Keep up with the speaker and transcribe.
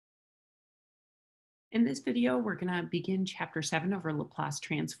In this video, we're going to begin Chapter 7 of our Laplace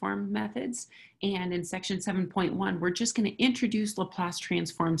transform methods. And in Section 7.1, we're just going to introduce Laplace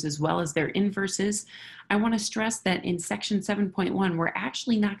transforms as well as their inverses. I want to stress that in Section 7.1, we're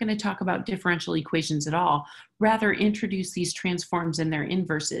actually not going to talk about differential equations at all, rather introduce these transforms and their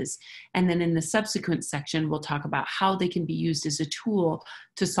inverses. And then in the subsequent section, we'll talk about how they can be used as a tool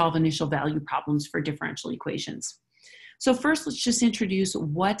to solve initial value problems for differential equations. So first, let's just introduce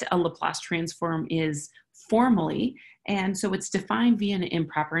what a Laplace transform is formally. And so it's defined via an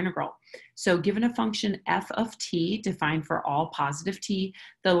improper integral. So given a function f of t defined for all positive t,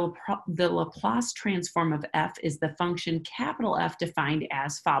 the Laplace transform of f is the function capital F defined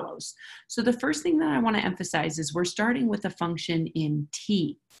as follows. So the first thing that I want to emphasize is we're starting with a function in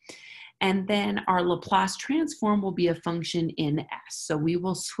t. And then our Laplace transform will be a function in s. So we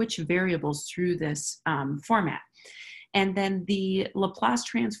will switch variables through this format. And then the Laplace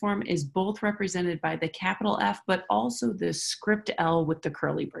transform is both represented by the capital F, but also the script L with the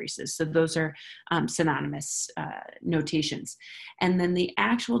curly braces. So those are synonymous notations. And then the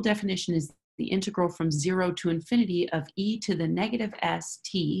actual definition is the integral from 0 to infinity of e to the negative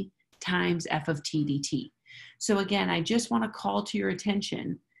st times f of t dt. So again, I just want to call to your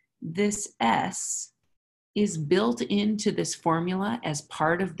attention, this s is built into this formula as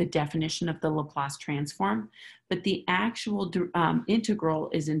part of the definition of the Laplace transform, but the actual integral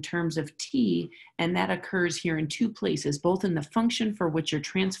is in terms of t, and that occurs here in two places, both in the function for which you're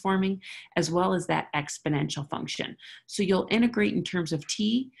transforming, as well as that exponential function. So you'll integrate in terms of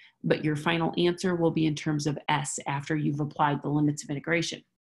t, but your final answer will be in terms of s after you've applied the limits of integration.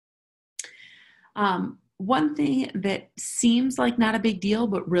 One thing that seems like not a big deal,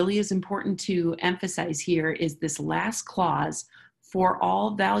 but really is important to emphasize here is this last clause, for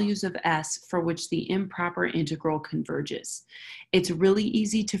all values of s for which the improper integral converges. It's really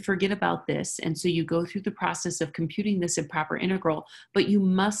easy to forget about this, and so you go through the process of computing this improper integral, but you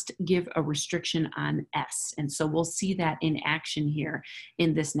must give a restriction on s, and so we'll see that in action here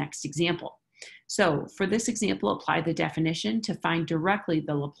in this next example. So for this example, apply the definition to find directly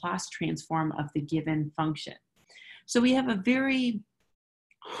the Laplace transform of the given function. So we have a very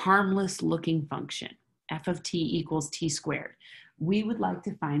harmless looking function, f of t equals t squared. We would like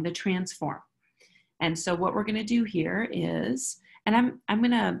to find the transform. And so what we're going to do here is, and I'm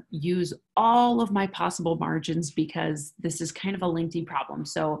going to use all of my possible margins because this is kind of a lengthy problem.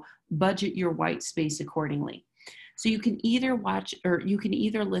 So budget your white space accordingly. So you can either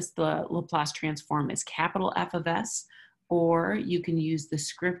list the Laplace transform as capital F of s, or you can use the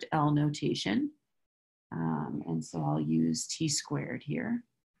script L notation. And so I'll use t squared here.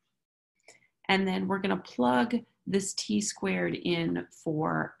 And then we're going to plug this t squared in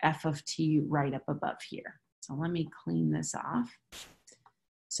for f of t right up above here. So let me clean this off.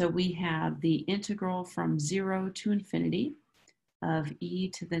 So we have the integral from 0 to infinity of e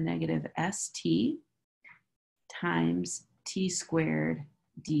to the negative st times t squared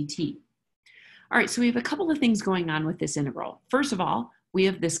dt. All right, so we have a couple of things going on with this integral. First of all, we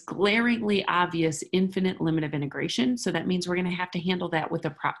have this glaringly obvious infinite limit of integration. So that means we're going to have to handle that with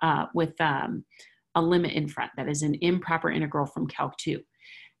a limit in front. That is an improper integral from Calc 2.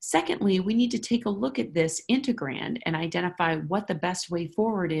 Secondly, we need to take a look at this integrand and identify what the best way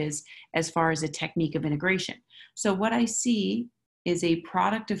forward is as far as a technique of integration. So what I see is a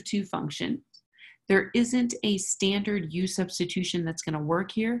product of two functions. There isn't a standard U substitution that's going to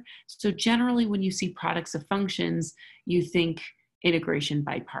work here. So generally when you see products of functions, you think integration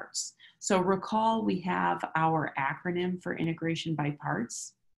by parts. So recall we have our acronym for integration by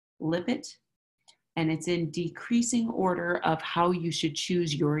parts, LIPIT, and it's in decreasing order of how you should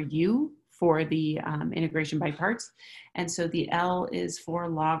choose your U for the integration by parts. And so the L is for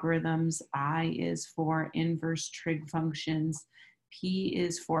logarithms, I is for inverse trig functions, P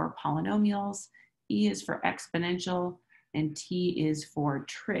is for polynomials, E is for exponential, and T is for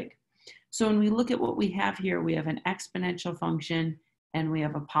trig. So when we look at what we have here, we have an exponential function and we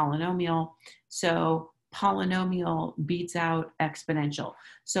have a polynomial. So polynomial beats out exponential.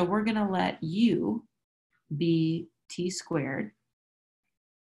 So we're going to let U be t squared.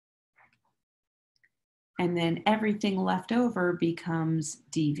 And then everything left over becomes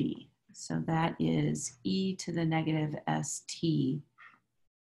dv. So that is e to the negative st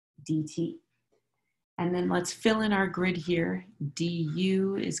dt. And then let's fill in our grid here.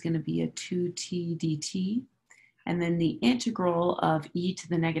 du is going to be a 2t dt. And then the integral of e to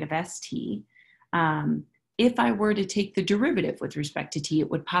the negative st, if I were to take the derivative with respect to t, it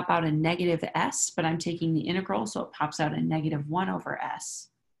would pop out a negative s, but I'm taking the integral, so it pops out a negative 1 over s,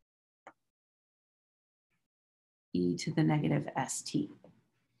 e to the negative st.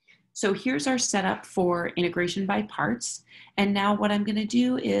 So here's our setup for integration by parts. And now what I'm going to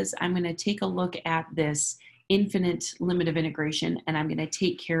do is I'm going to take a look at this infinite limit of integration, and I'm going to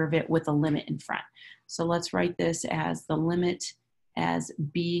take care of it with a limit in front. So let's write this as the limit as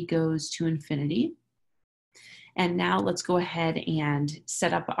b goes to infinity. And now let's go ahead and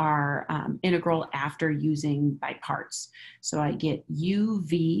set up our integral after using by parts. So I get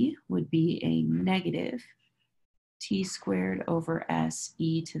uv would be a negative t squared over s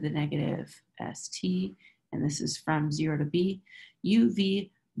e to the negative st, and this is from 0 to b, uv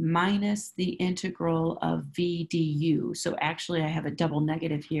minus the integral of v du. So actually I have a double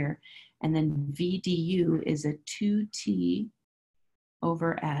negative here, and then v du is a 2t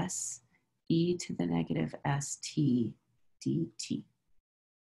over s e to the negative st dt.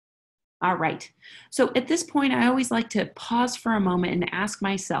 All right, so at this point I always like to pause for a moment and ask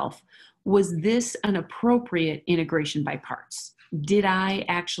myself, was this an appropriate integration by parts? Did I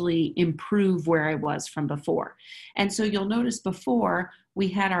actually improve where I was from before? And so you'll notice before we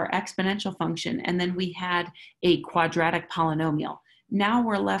had our exponential function and then we had a quadratic polynomial. Now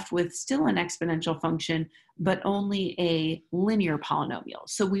we're left with still an exponential function, but only a linear polynomial.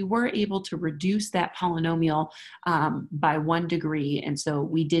 So we were able to reduce that polynomial by 1 degree, and so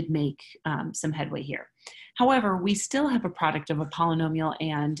we did make some headway here. However, we still have a product of a polynomial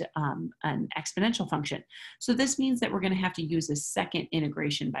and an exponential function. So this means that we're going to have to use a second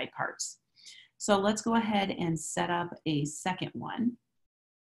integration by parts. So let's go ahead and set up a second one.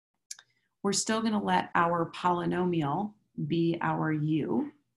 We're still going to let our polynomial be our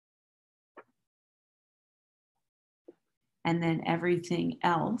u, and then everything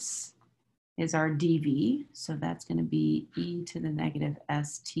else is our dv, so that's going to be e to the negative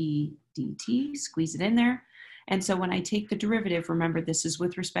st dt, squeeze it in there. And so when I take the derivative, remember this is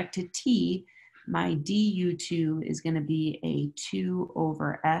with respect to t, my du2 is going to be a 2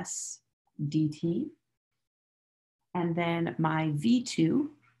 over s dt, and then my v2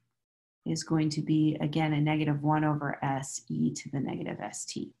 is going to be, again, a negative 1 over s e to the negative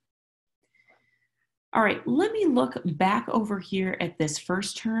st. All right, let me look back over here at this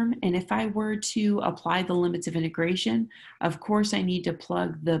first term, and if I were to apply the limits of integration, of course I need to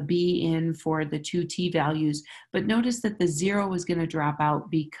plug the b in for the two t values, but notice that the 0 is going to drop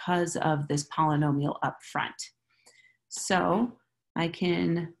out because of this polynomial up front. So I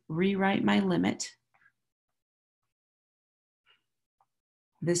can rewrite my limit.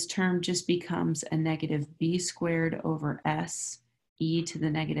 This term just becomes a negative b squared over s e to the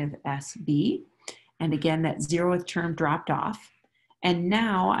negative sb. And again, that 0th term dropped off. And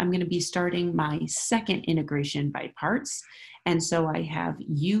now I'm going to be starting my second integration by parts. And so I have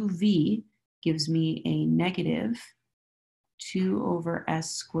uv gives me a negative 2 over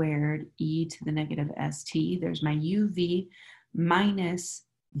s squared e to the negative st. There's my uv minus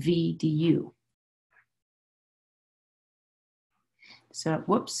v du. So,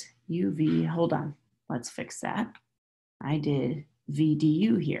 whoops, uv, hold on, let's fix that. I did v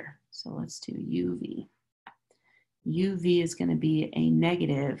du here. So let's do uv. uv is going to be a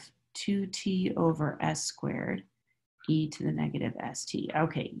negative 2t over s squared e to the negative st.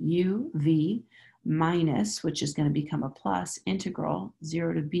 Okay, uv minus, which is going to become a plus, integral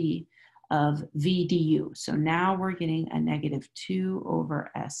 0 to b of v du. So now we're getting a negative 2 over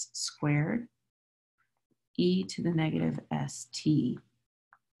s squared e to the negative st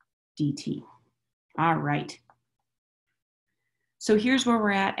dt. All right. So here's where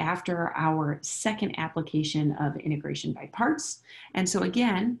we're at after our second application of integration by parts. And so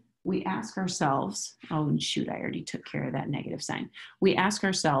again, we ask ourselves, oh, and shoot, I already took care of that negative sign. We ask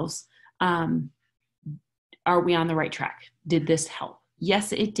ourselves, are we on the right track? Did this help?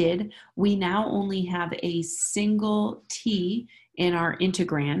 Yes, it did. We now only have a single t in our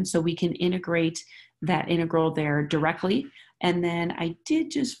integrand, so we can integrate that integral there directly. And then I did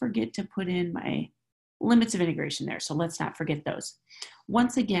just forget to put in my limits of integration there, so let's not forget those.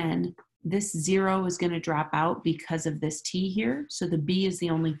 Once again, this 0 is going to drop out because of this t here, so the b is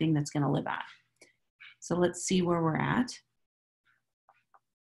the only thing that's going to live on. So let's see where we're at.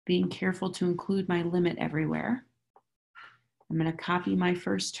 Being careful to include my limit everywhere. I'm going to copy my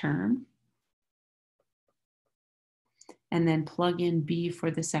first term and then plug in b for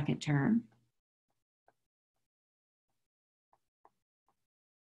the second term.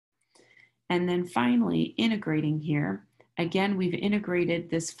 And then finally, integrating here. Again, we've integrated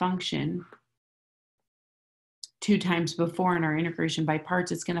this function 2 times before in our integration by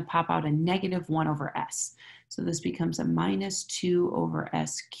parts. It's going to pop out a negative 1 over s. So this becomes a minus 2 over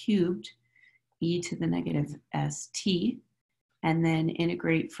s cubed e to the negative st, and then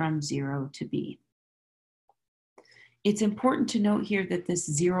integrate from 0 to b. It's important to note here that this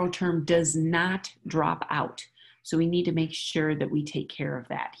 0 term does not drop out. So we need to make sure that we take care of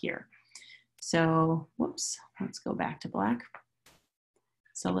that here. So, whoops, let's go back to black.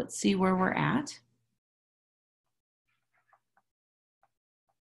 So let's see where we're at.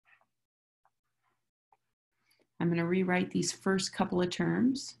 I'm going to rewrite these first couple of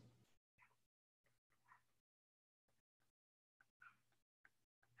terms.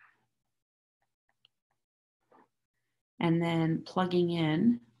 And then plugging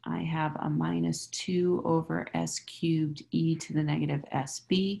in, I have a minus 2 over s cubed e to the negative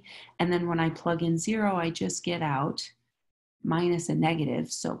sb. And then when I plug in 0, I just get out minus a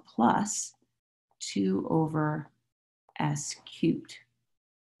negative, so plus 2 over s cubed.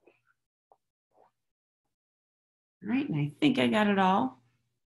 All right, and I think I got it all.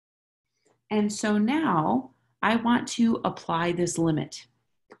 And so now I want to apply this limit.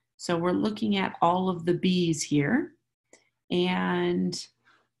 So we're looking at all of the b's here, and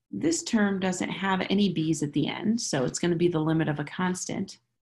this term doesn't have any b's at the end, so it's going to be the limit of a constant.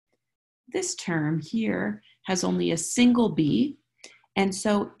 This term here has only a single b, and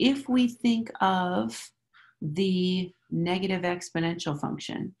so if we think of the negative exponential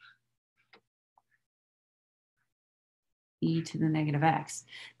function, e to the negative x,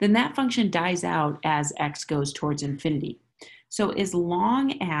 then that function dies out as x goes towards infinity. So as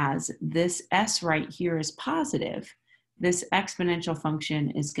long as this s right here is positive, this exponential function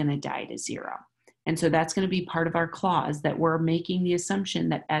is going to die to 0. And so that's going to be part of our clause, that we're making the assumption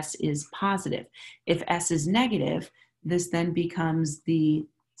that s is positive. If s is negative, this then becomes the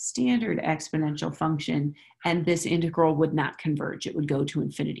standard exponential function, and this integral would not converge. It would go to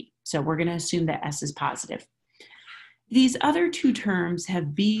infinity. So we're going to assume that s is positive. These other two terms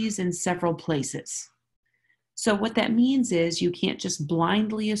have b's in several places. So what that means is you can't just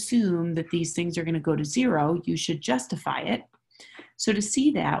blindly assume that these things are going to go to 0. You should justify it. So to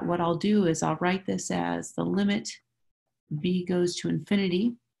see that, what I'll do is I'll write this as the limit b goes to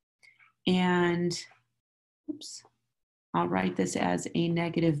infinity, and oops, I'll write this as a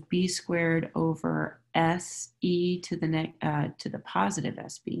negative b squared over s e to the positive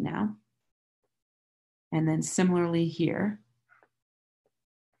sb now. And then similarly here.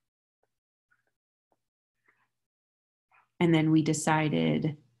 And then we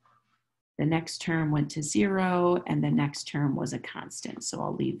decided the next term went to 0 and the next term was a constant. So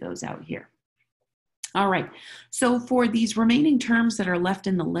I'll leave those out here. All right, so for these remaining terms that are left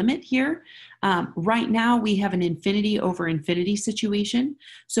in the limit here, right now we have an infinity over infinity situation.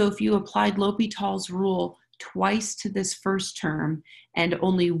 So if you applied L'Hopital's rule twice to this first term and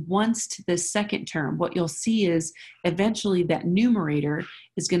only once to the second term, what you'll see is eventually that numerator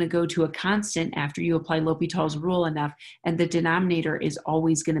is going to go to a constant after you apply L'Hopital's rule enough, and the denominator is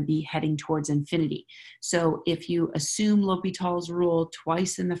always going to be heading towards infinity. So if you assume L'Hopital's rule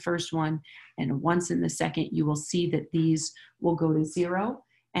twice in the first one and once in the second, you will see that these will go to 0.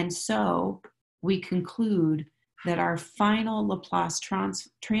 And so we conclude that our final Laplace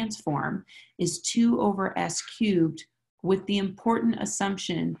transform is 2 over s cubed, with the important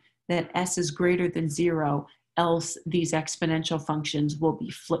assumption that s is greater than 0, else these exponential functions will be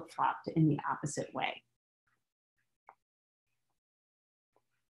flip-flopped in the opposite way.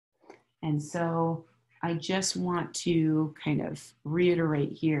 And so I just want to kind of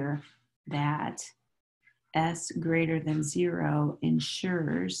reiterate here that s greater than 0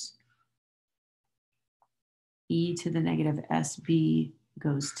 ensures e to the negative sb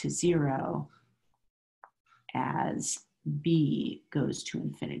goes to 0 as b goes to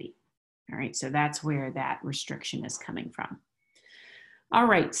infinity. All right, so that's where that restriction is coming from. All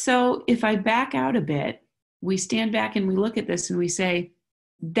right, so if I back out a bit, we stand back and we look at this and we say,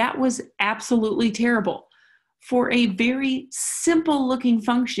 that was absolutely terrible. For a very simple looking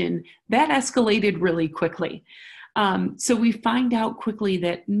function, that escalated really quickly. So we find out quickly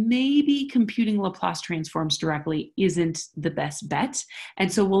that maybe computing Laplace transforms directly isn't the best bet.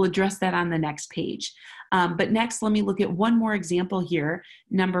 And so we'll address that on the next page. But next, let me look at one more example here,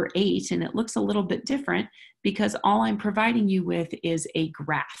 number 8, and it looks a little bit different because all I'm providing you with is a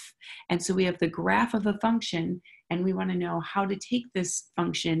graph. And so we have the graph of a function, and we want to know how to take this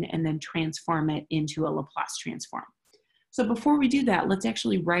function and then transform it into a Laplace transform. So before we do that, let's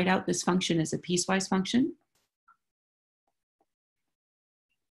actually write out this function as a piecewise function.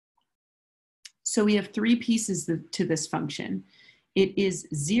 So we have 3 pieces to this function. It is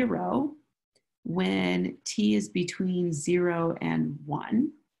 0 when t is between 0 and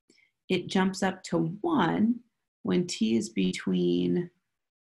 1. It jumps up to 1 when t is between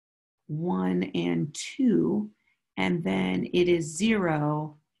 1 and 2, and then it is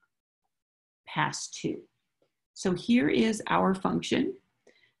 0 past 2. So here is our function.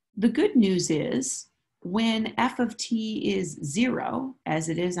 The good news is when f of t is 0, as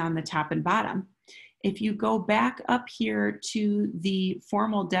it is on the top and bottom, if you go back up here to the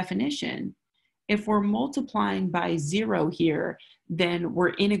formal definition, if we're multiplying by 0 here, then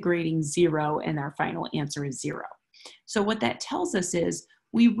we're integrating 0 and our final answer is 0. So what that tells us is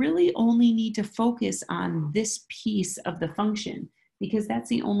we really only need to focus on this piece of the function because that's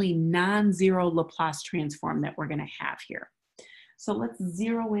the only non-zero Laplace transform that we're going to have here. So let's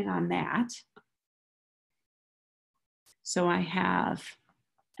zero in on that. So I have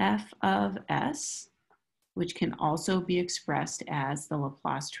f of s, which can also be expressed as the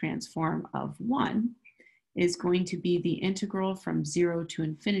Laplace transform of 1, is going to be the integral from 0 to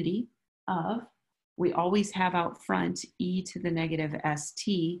infinity of, we always have out front e to the negative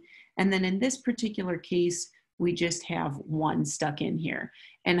st, and then in this particular case, we just have 1 stuck in here.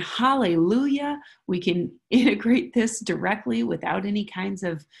 And hallelujah, we can integrate this directly without any kinds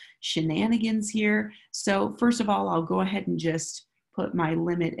of shenanigans here. So first of all, I'll go ahead and just put my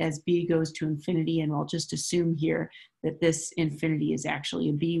limit as b goes to infinity, and I'll just assume here that this infinity is actually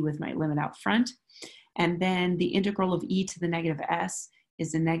a b with my limit out front. And then the integral of e to the negative s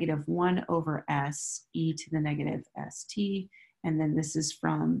is a negative 1 over s e to the negative st, and then this is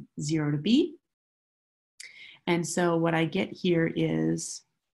from 0 to b. And so what I get here is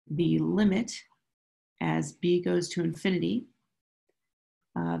the limit as b goes to infinity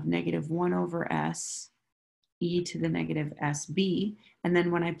of negative 1 over s e to the negative sb, and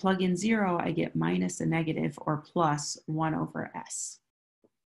then when I plug in 0, I get minus a negative or plus 1 over s.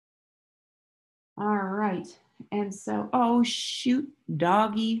 All right, and so, oh shoot,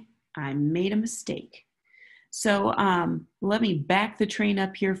 doggy, I made a mistake. So let me back the train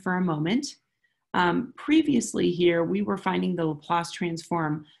up here for a moment. Previously here, we were finding the Laplace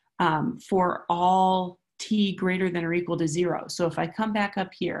transform for all t greater than or equal to 0. So if I come back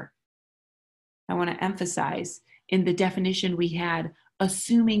up here, I want to emphasize in the definition we had,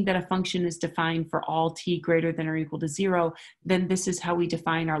 assuming that a function is defined for all t greater than or equal to 0, then this is how we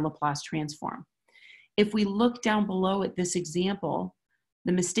define our Laplace transform. If we look down below at this example,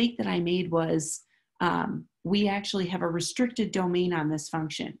 the mistake that I made was we actually have a restricted domain on this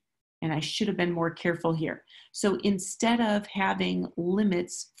function, and I should have been more careful here. So instead of having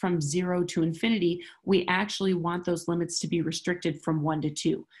limits from 0 to infinity, we actually want those limits to be restricted from 1 to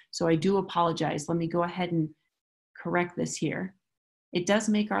 2. So I do apologize. Let me go ahead and correct this here. It does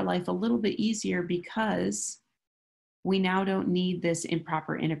make our life a little bit easier because we now don't need this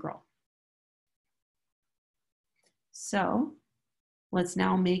improper integral. So let's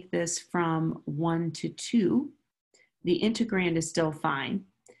now make this from 1 to 2. The integrand is still fine.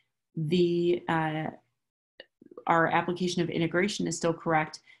 Our application of integration is still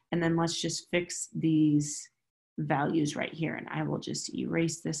correct. And then let's just fix these values right here. And I will just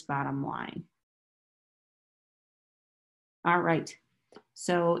erase this bottom line. All right.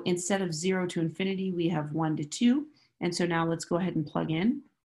 So instead of 0 to infinity, we have 1 to 2. And so now let's go ahead and plug in.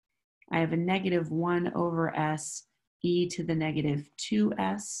 I have a negative 1 over s e to the negative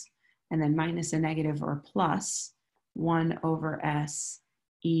 2s, and then minus a negative or plus 1 over s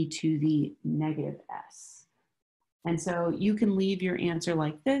e to the negative s. And so you can leave your answer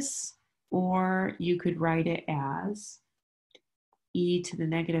like this, or you could write it as e to the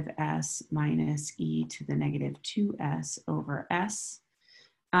negative s minus e to the negative 2s over s.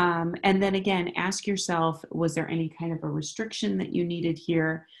 And then again, ask yourself, was there any kind of a restriction that you needed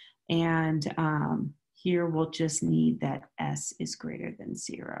here? And here we'll just need that s is greater than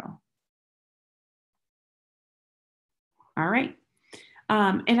 0. All right.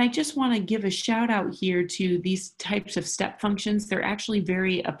 And I just want to give a shout out here to these types of step functions. They're actually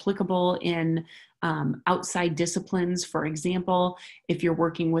very applicable in outside disciplines. For example, if you're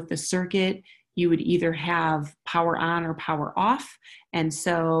working with the circuit, you would either have power on or power off. And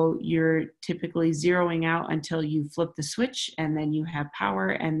so you're typically zeroing out until you flip the switch and then you have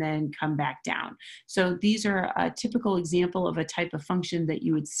power and then come back down. So these are a typical example of a type of function that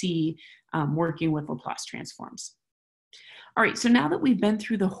you would see working with Laplace transforms. All right, so now that we've been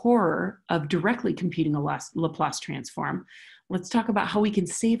through the horror of directly computing a Laplace transform, let's talk about how we can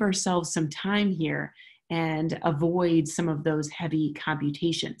save ourselves some time here and avoid some of those heavy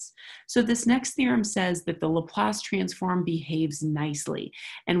computations. So this next theorem says that the Laplace transform behaves nicely.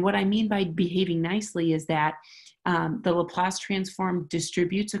 And what I mean by behaving nicely is that the Laplace transform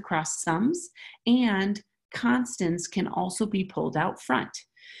distributes across sums, and constants can also be pulled out front.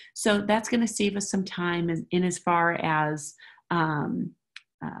 So that's going to save us some time in as far as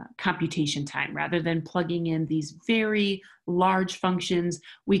computation time. Rather than plugging in these very large functions,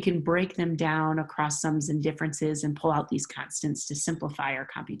 we can break them down across sums and differences and pull out these constants to simplify our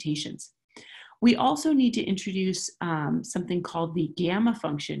computations. We also need to introduce something called the gamma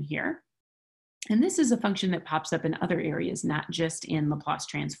function here. And this is a function that pops up in other areas, not just in Laplace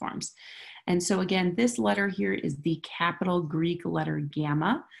transforms. And so again, this letter here is the capital Greek letter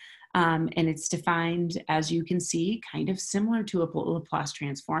gamma. And it's defined, as you can see, kind of similar to a Laplace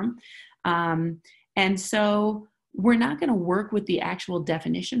transform. And so we're not going to work with the actual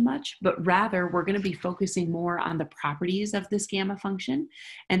definition much, but rather we're going to be focusing more on the properties of this gamma function.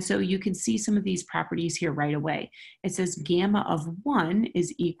 And so you can see some of these properties here right away. It says gamma of 1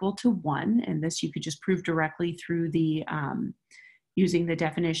 is equal to 1, and this you could just prove directly through the using the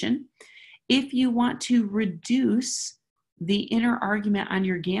definition. If you want to reduce the inner argument on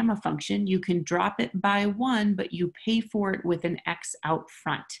your gamma function, you can drop it by 1, but you pay for it with an x out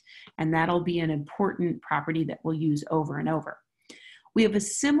front. And that'll be an important property that we'll use over and over. We have a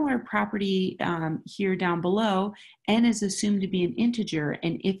similar property here down below. N is assumed to be an integer.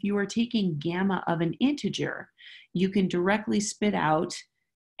 And if you are taking gamma of an integer, you can directly spit out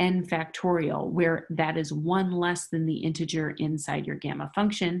n factorial, where that is 1 less than the integer inside your gamma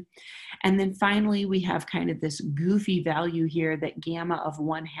function. And then finally, we have kind of this goofy value here that gamma of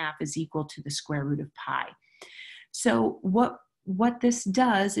 1/2 is equal to the square root of pi. So what this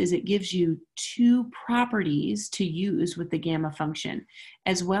does is it gives you 2 properties to use with the gamma function,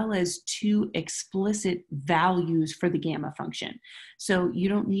 as well as 2 explicit values for the gamma function. So you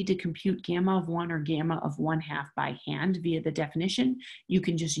don't need to compute gamma of 1 or gamma of 1/2 by hand via the definition. You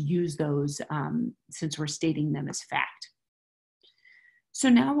can just use those since we're stating them as fact. So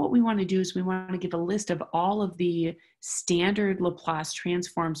now what we want to do is we want to give a list of all of the standard Laplace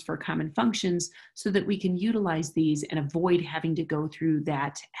transforms for common functions so that we can utilize these and avoid having to go through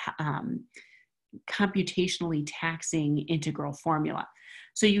that computationally taxing integral formula.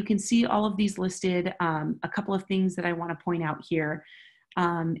 So you can see all of these listed. A couple of things that I want to point out here.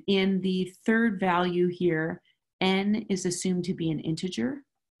 In the third value here, n is assumed to be an integer,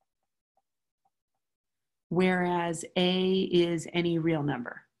 whereas a is any real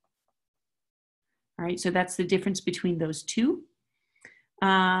number. All right, so that's the difference between those two.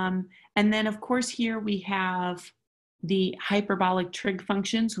 And then of course here we have the hyperbolic trig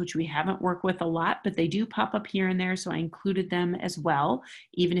functions, which we haven't worked with a lot, but they do pop up here and there, so I included them as well.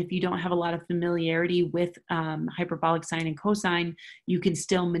 Even if you don't have a lot of familiarity with hyperbolic sine and cosine, you can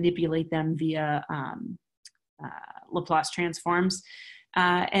still manipulate them via Laplace transforms.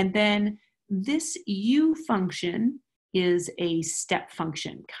 And then this u function is a step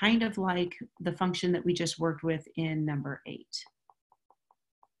function, kind of like the function that we just worked with in number 8.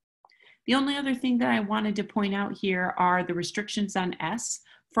 The only other thing that I wanted to point out here are the restrictions on S.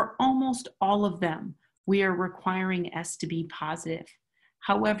 For almost all of them, we are requiring S to be positive.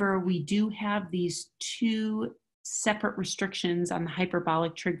 However, we do have these 2 separate restrictions on the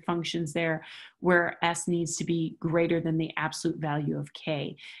hyperbolic trig functions there, where S needs to be greater than the absolute value of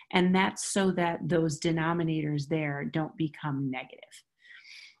K. And that's so that those denominators there don't become negative.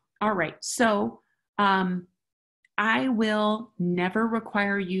 All right, so I will never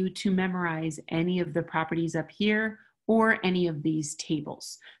require you to memorize any of the properties up here or any of these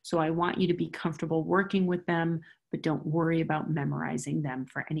tables. So I want you to be comfortable working with them, but don't worry about memorizing them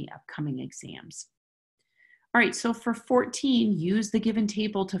for any upcoming exams. All right, so for 14, use the given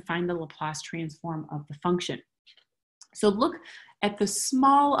table to find the Laplace transform of the function. So look at the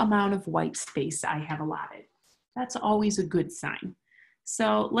small amount of white space I have allotted. That's always a good sign.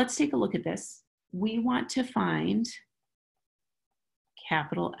 So let's take a look at this. We want to find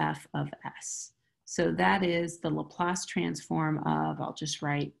capital F of S. So that is the Laplace transform of, I'll just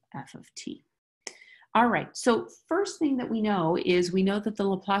write f of t. All right, so first thing that we know is we know that the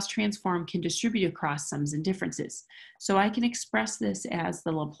Laplace transform can distribute across sums and differences. So I can express this as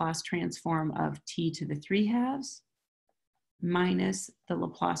the Laplace transform of t to the 3/2 minus the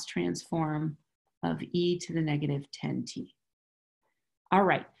Laplace transform of e to the negative 10t. All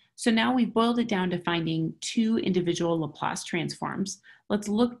right, so now we've boiled it down to finding 2 individual Laplace transforms. Let's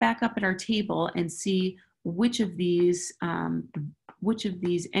look back up at our table and see which of these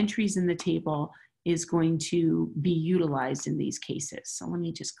entries in the table is going to be utilized in these cases. So let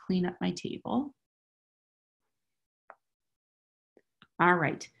me just clean up my table. All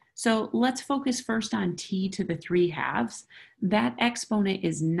right, so let's focus first on t to the 3/2. That exponent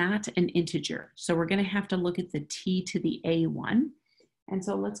is not an integer, so we're going to have to look at the t to the a1. And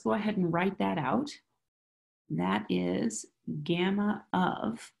so let's go ahead and write that out. That is gamma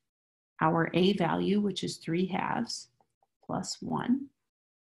of our a value, which is 3/2 plus 1,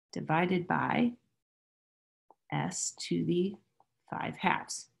 divided by s to the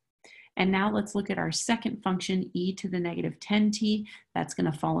 5/2. And now let's look at our second function, e to the negative 10t. That's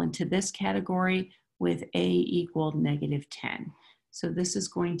going to fall into this category with a equal negative 10. So this is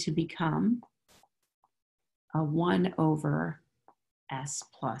going to become a 1 over s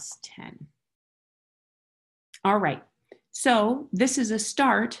plus 10. All right, so this is a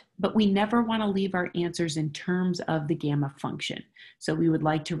start, but we never want to leave our answers in terms of the gamma function. So we would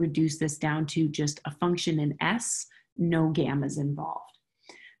like to reduce this down to just a function in s, no gammas involved.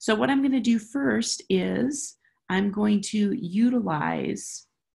 So what I'm going to do first is I'm going to utilize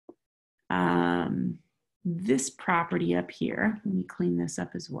this property up here. Let me clean this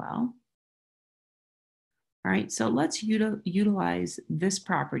up as well. All right, so let's utilize this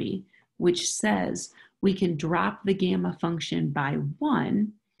property, which says we can drop the gamma function by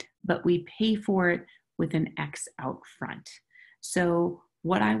 1, but we pay for it with an x out front. So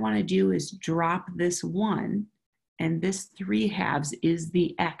what I want to do is drop this 1, and this 3/2 is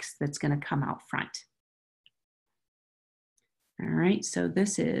the x that's going to come out front. All right, so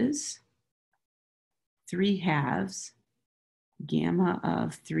this is 3/2 gamma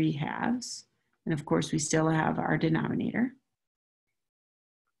of 3/2. And of course, we still have our denominator.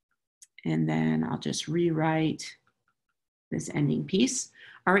 And then I'll just rewrite this ending piece.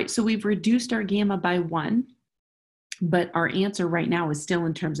 All right, so we've reduced our gamma by 1, but our answer right now is still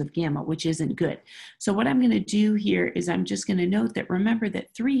in terms of gamma, which isn't good. So what I'm going to do here is I'm just going to note that, remember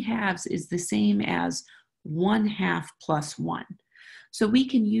that 3/2 is the same as 1/2 plus 1. So we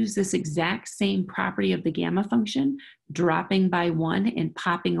can use this exact same property of the gamma function, dropping by 1 and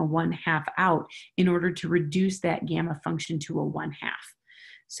popping a 1/2 out in order to reduce that gamma function to a 1/2.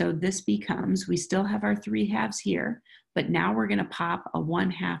 So this becomes, we still have our 3/2 here, but now we're going to pop a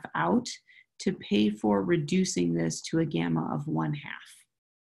 1/2 out to pay for reducing this to a gamma of 1/2.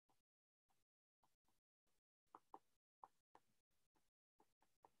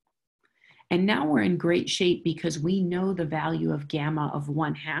 And now we're in great shape because we know the value of gamma of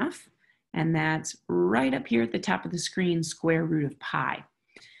 1/2, and that's right up here at the top of the screen, square root of pi.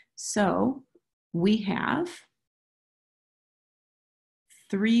 So we have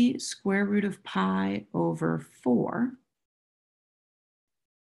 3 square root of pi over 4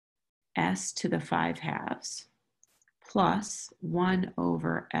 s to the 5/2 plus 1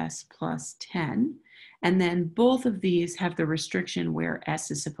 over s plus 10. And then both of these have the restriction where s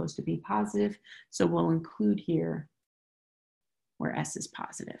is supposed to be positive. So we'll include here where s is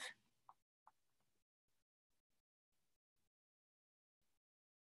positive.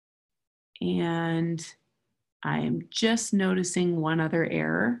 And I am just noticing one other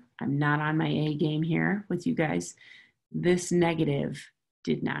error. I'm not on my A game here with you guys. This negative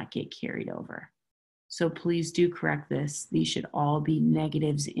did not get carried over. So please do correct this. These should all be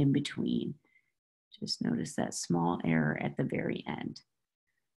negatives in between. Just notice that small error at the very end.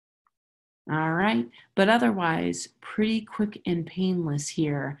 All right, but otherwise, pretty quick and painless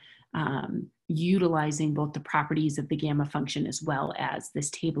here, utilizing both the properties of the gamma function as well as this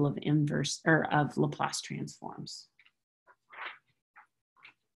table of of Laplace transforms.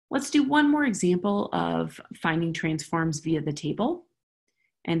 Let's do one more example of finding transforms via the table.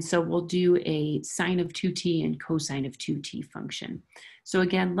 And so we'll do a sine of 2t and cosine of 2t function. So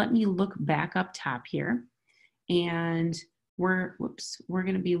again, let me look back up top here, and we're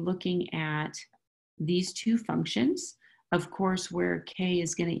going to be looking at these two functions, of course, where k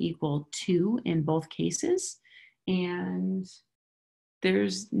is going to equal 2 in both cases. And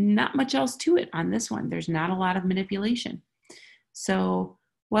there's not much else to it on this one. There's not a lot of manipulation. So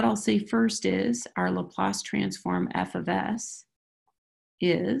what I'll say first is our Laplace transform f of s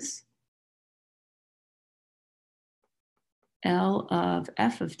is L of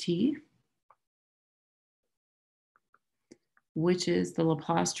f of t, which is the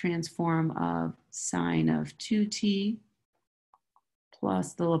Laplace transform of sine of 2t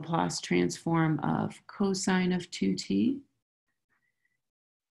plus the Laplace transform of cosine of 2t.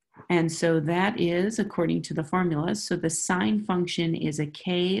 And so that is, according to the formulas, so the sine function is a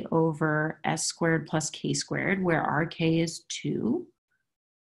k over s squared plus k squared, where our k is 2.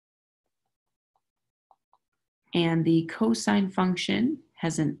 And the cosine function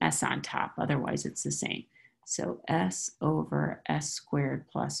has an s on top, otherwise it's the same. So s over s squared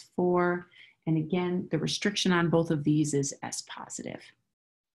plus 4. And again, the restriction on both of these is s positive.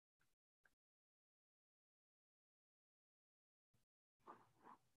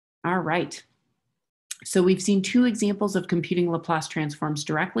 All right. So we've seen 2 examples of computing Laplace transforms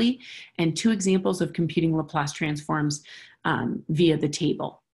directly and 2 examples of computing Laplace transforms via the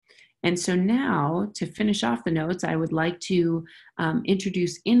table. And so now, to finish off the notes, I would like to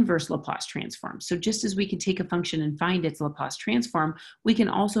introduce inverse Laplace transform. So just as we can take a function and find its Laplace transform, we can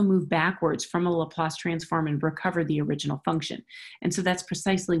also move backwards from a Laplace transform and recover the original function. And so that's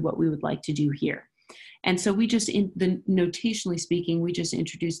precisely what we would like to do here. And so we just, notationally speaking, we just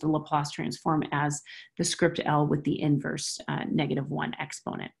introduced the Laplace transform as the script L with the inverse -1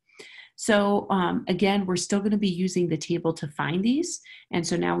 exponent. So again, we're still going to be using the table to find these. And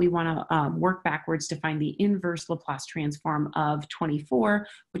so now we want to work backwards to find the inverse Laplace transform of 24,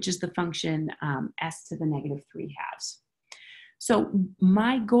 which is the function s to the -3/2. So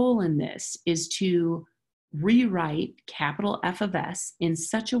my goal in this is to rewrite capital F of s in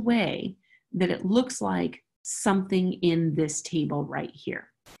such a way that it looks like something in this table right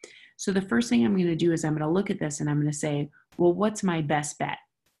here. So the first thing I'm going to do is I'm going to look at this and I'm going to say, well, what's my best bet?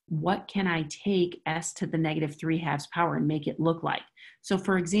 What can I take s to the -3/2 power and make it look like? So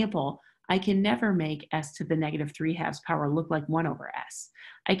for example, I can never make s to the -3/2 power look like 1 over s.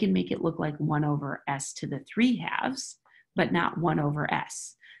 I can make it look like 1 over s to the 3/2, but not 1 over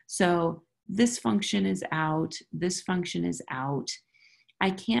s. So this function is out, this function is out. I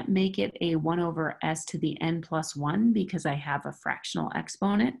can't make it a 1 over s to the n+1 because I have a fractional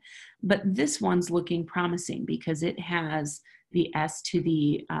exponent, but this one's looking promising because it has the s to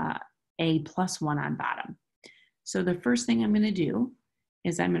the a+1 on bottom. So the first thing I'm going to do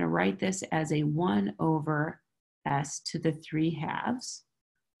is I'm going to write this as a 1 over s to the 3/2,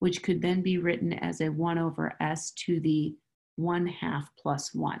 which could then be written as a 1 over s to the 1/2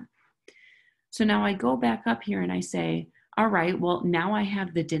 plus 1. So now I go back up here and I say, all right, well, now I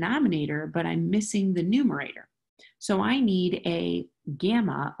have the denominator, but I'm missing the numerator. So I need a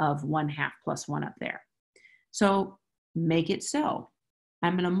gamma of 1/2 plus 1 up there. So make it so.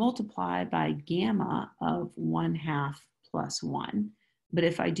 I'm going to multiply by gamma of 1/2 plus 1. But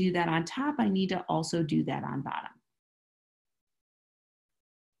if I do that on top, I need to also do that on bottom.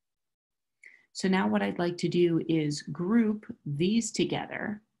 So now what I'd like to do is group these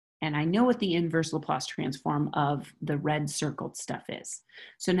together. And I know what the inverse Laplace transform of the red circled stuff is.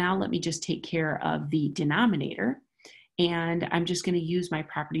 So now let me just take care of the denominator. And I'm just going to use my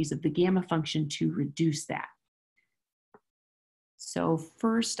properties of the gamma function to reduce that. So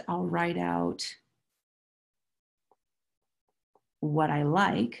first I'll write out what I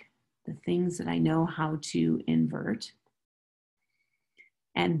like, the things that I know how to invert.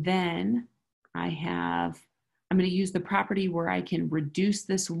 And then I'm going to use the property where I can reduce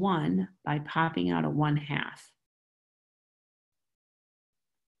this 1 by popping out a 1/2.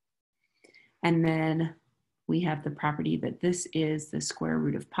 And then we have the property that this is the square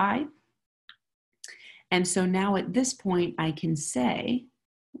root of pi. And so now at this point, I can say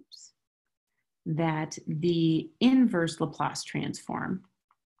that the inverse Laplace transform,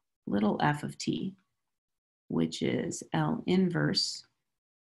 little f of t, which is L inverse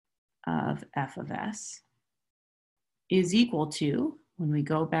of f of s, is equal to, when we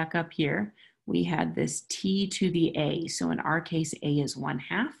go back up here, we had this t to the a. So in our case, a is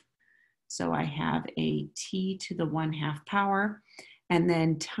 1/2. So I have a t to the 1/2 power, and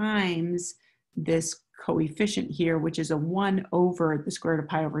then times this coefficient here, which is a 1 over the square root of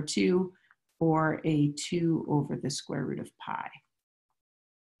pi over 2, or a 2 over the square root of pi.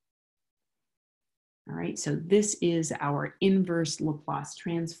 All right, so this is our inverse Laplace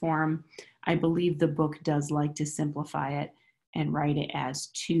transform. I believe the book does like to simplify it and write it as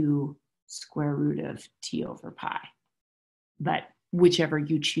 2 square root of t over pi. But whichever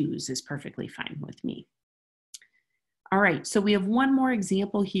you choose is perfectly fine with me. All right, so we have one more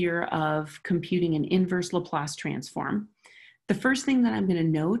example here of computing an inverse Laplace transform. The first thing that I'm going to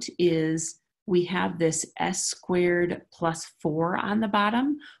note is we have this s squared plus 4 on the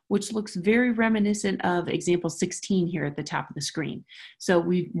bottom, which looks very reminiscent of example 16 here at the top of the screen. So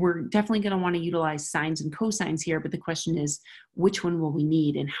we're definitely going to want to utilize sines and cosines here, but the question is, which one will we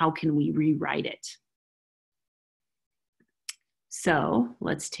need and how can we rewrite it? So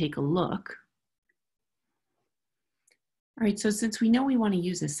let's take a look. All right, so since we know we want to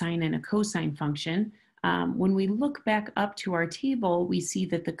use a sine and a cosine function, when we look back up to our table, we see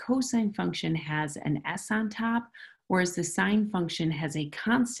that the cosine function has an s on top, whereas the sine function has a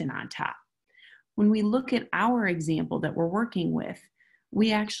constant on top. When we look at our example that we're working with,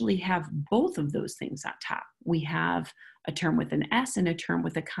 we actually have both of those things on top. We have a term with an s and a term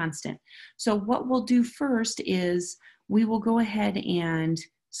with a constant. So what we'll do first is we will go ahead and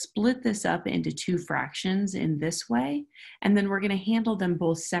split this up into 2 fractions in this way, and then we're going to handle them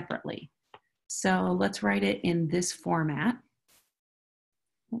both separately. So let's write it in this format.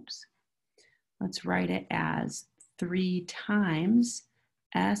 Oops. Let's write it as 3 times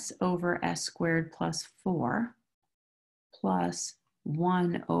s over s squared plus 4 plus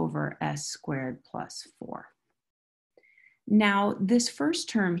 1 over s squared plus 4. Now, this first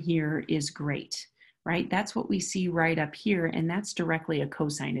term here is great, right? That's what we see right up here, and that's directly a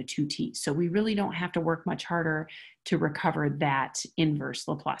cosine of 2t. So we really don't have to work much harder to recover that inverse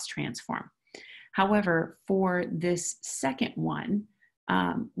Laplace transform. However, for this second one,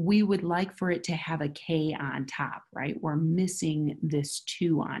 we would like for it to have a k on top, right? We're missing this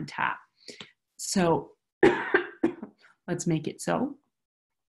 2 on top. So let's make it so.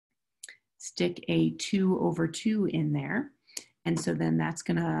 Stick a 2 over 2 in there. And so then that's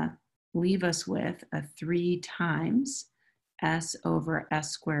going to leave us with a 3 times s over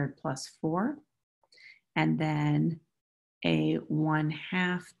s squared plus 4. And then a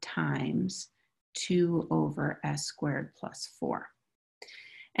 1/2 times 2 over s squared plus 4.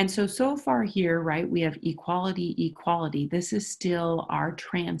 And so far here, right, we have equality, equality. This is still our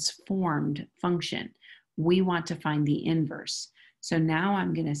transformed function. We want to find the inverse. So now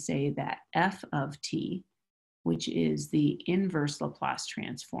I'm going to say that f of t, which is the inverse Laplace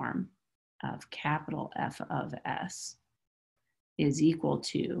transform of capital F of s, is equal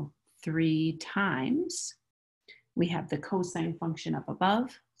to 3 times, we have the cosine function up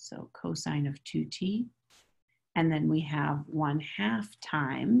above, so cosine of 2t, and then we have 1/2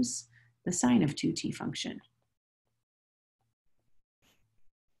 times the sine of 2t function.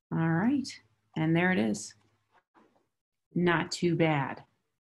 All right, and there it is. Not too bad.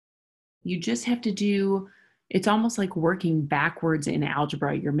 You just have to do, it's almost like working backwards in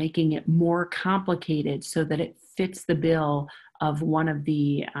algebra. You're making it more complicated so that it fits the bill of one of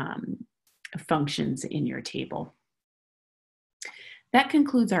the functions in your table. That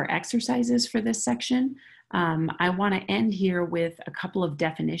concludes our exercises for this section. I want to end here with a couple of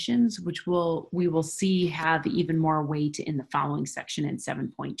definitions, which we will see have even more weight in the following section in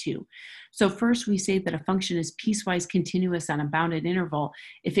 7.2. So first, we say that a function is piecewise continuous on a bounded interval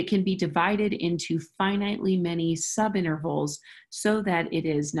if it can be divided into finitely many subintervals so that it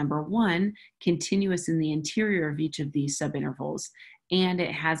is, number one, continuous in the interior of each of these subintervals, and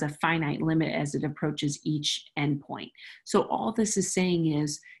it has a finite limit as it approaches each endpoint. So all this is saying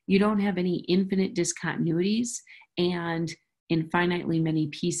is you don't have any infinite discontinuities, and in finitely many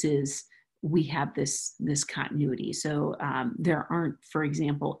pieces, we have this continuity. So there aren't, for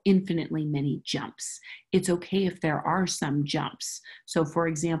example, infinitely many jumps. It's okay if there are some jumps. So for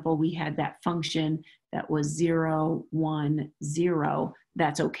example, we had that function that was 0, 1, 0.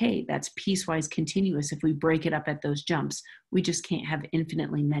 That's okay. That's piecewise continuous. If we break it up at those jumps, we just can't have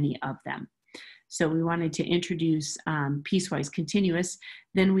infinitely many of them. So we wanted to introduce piecewise continuous.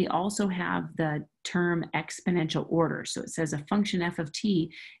 Then we also have the term exponential order. So it says a function f of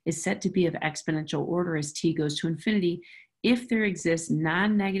t is said to be of exponential order as t goes to infinity if there exist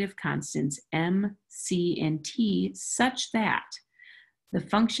non-negative constants m, c, and t such that the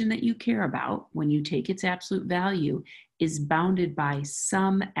function that you care about, when you take its absolute value, is bounded by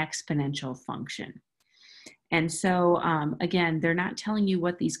some exponential function. And so, again, they're not telling you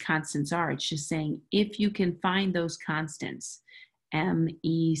what these constants are. It's just saying if you can find those constants, m,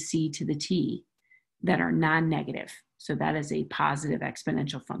 e, c to the t, that are non-negative, so that is a positive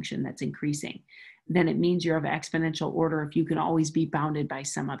exponential function that's increasing, then it means you're of exponential order if you can always be bounded by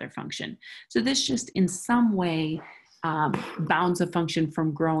some other function. So this just in some way bounds a function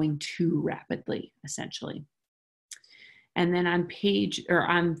from growing too rapidly, essentially. And then on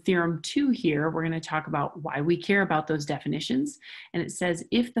theorem 2 here, we're going to talk about why we care about those definitions. And it says,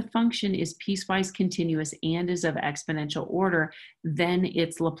 if the function is piecewise continuous and is of exponential order, then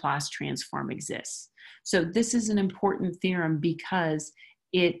its Laplace transform exists. So this is an important theorem because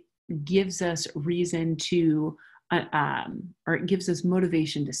it gives us reason to, or it gives us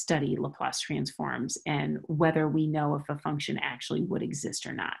motivation to study Laplace transforms and whether we know if a function actually would exist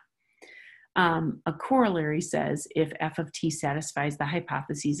or not. A corollary says if f of t satisfies the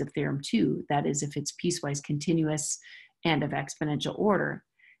hypotheses of theorem 2, that is, if it's piecewise continuous and of exponential order,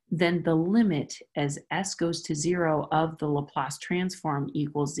 then the limit as s goes to 0 of the Laplace transform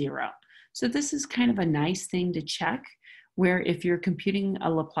equals 0. So this is kind of a nice thing to check, where if you're computing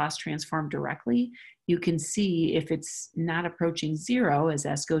a Laplace transform directly, you can see if it's not approaching 0 as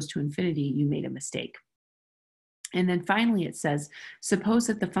s goes to infinity, you made a mistake. And then finally it says, suppose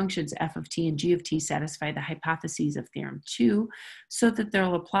that the functions f of t and g of t satisfy the hypotheses of theorem 2 so that their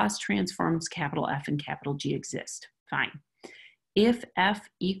Laplace transforms capital F and capital G exist. Fine. If f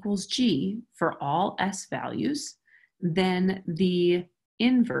equals g for all s values, then the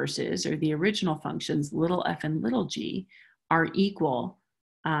inverses, or the original functions, little f and little g, are equal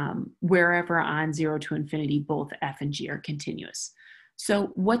wherever on 0 to infinity both f and g are continuous.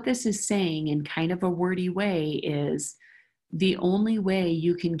 So what this is saying in kind of a wordy way is the only way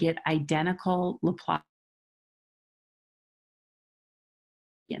you can get identical Laplace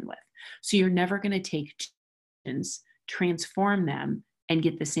begin with. So you're never going to take functions, transform them, and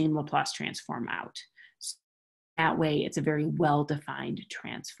get the same Laplace transform out. So that way, it's a very well-defined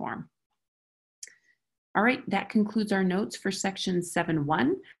transform. All right, that concludes our notes for section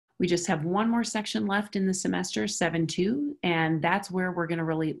 7.1. We just have one more section left in the semester, 7.2, and that's where we're going to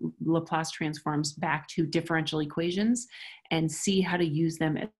relate Laplace transforms back to differential equations and see how to use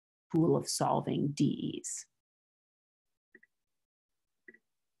them as a tool of solving DEs.